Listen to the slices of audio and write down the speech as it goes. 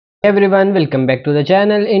Hey everyone, welcome back to the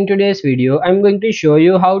channel. In today's video, I'm going to show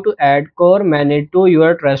you how to add Core Mainnet to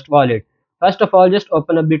your Trust Wallet. First of all, just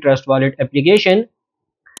open up the Trust Wallet application,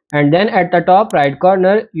 and then at the top right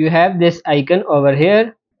corner, you have this icon over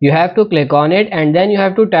here. You have to click on it, and then you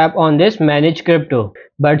have to tap on this Manage Crypto.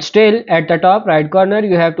 But still, at the top right corner,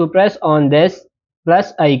 you have to press on this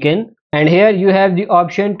plus icon, and here you have the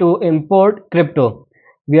option to import crypto.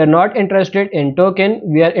 We are not interested in token,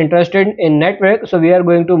 we are interested in network, so we are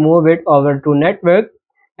going to move it over to network.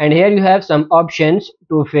 And here you have some options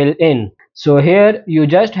to fill in. So here you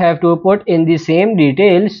just have to put in the same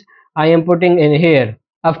details I am putting in here.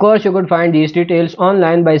 Of course, you could find these details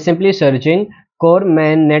online by simply searching Core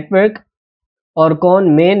Main Network or Core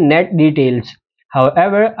Mainnet details.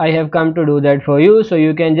 However, I have come to do that for you, so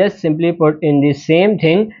you can just simply put in the same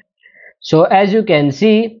thing. So as you can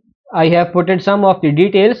see, I have put in some of the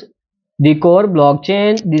details: the core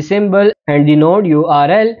blockchain, the symbol, and the node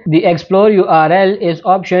URL. The explore URL is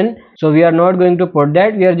option, so we are not going to put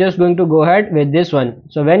that. We are just going to go ahead with this one.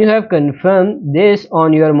 So when you have confirmed this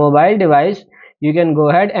on your mobile device, you can go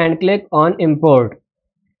ahead and click on import.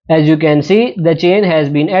 As you can see, the chain has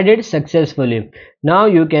been added successfully. Now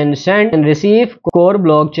you can send and receive core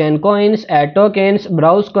blockchain coins, add tokens,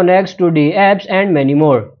 browse connects to the apps, and many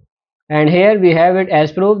more. And here we have it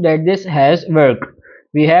as proof that this has worked.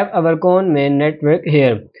 We have our Core main network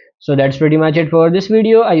here. So that's pretty much it for this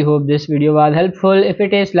video. I hope this video was helpful. If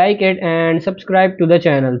it is, like it and subscribe to the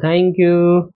channel. Thank you.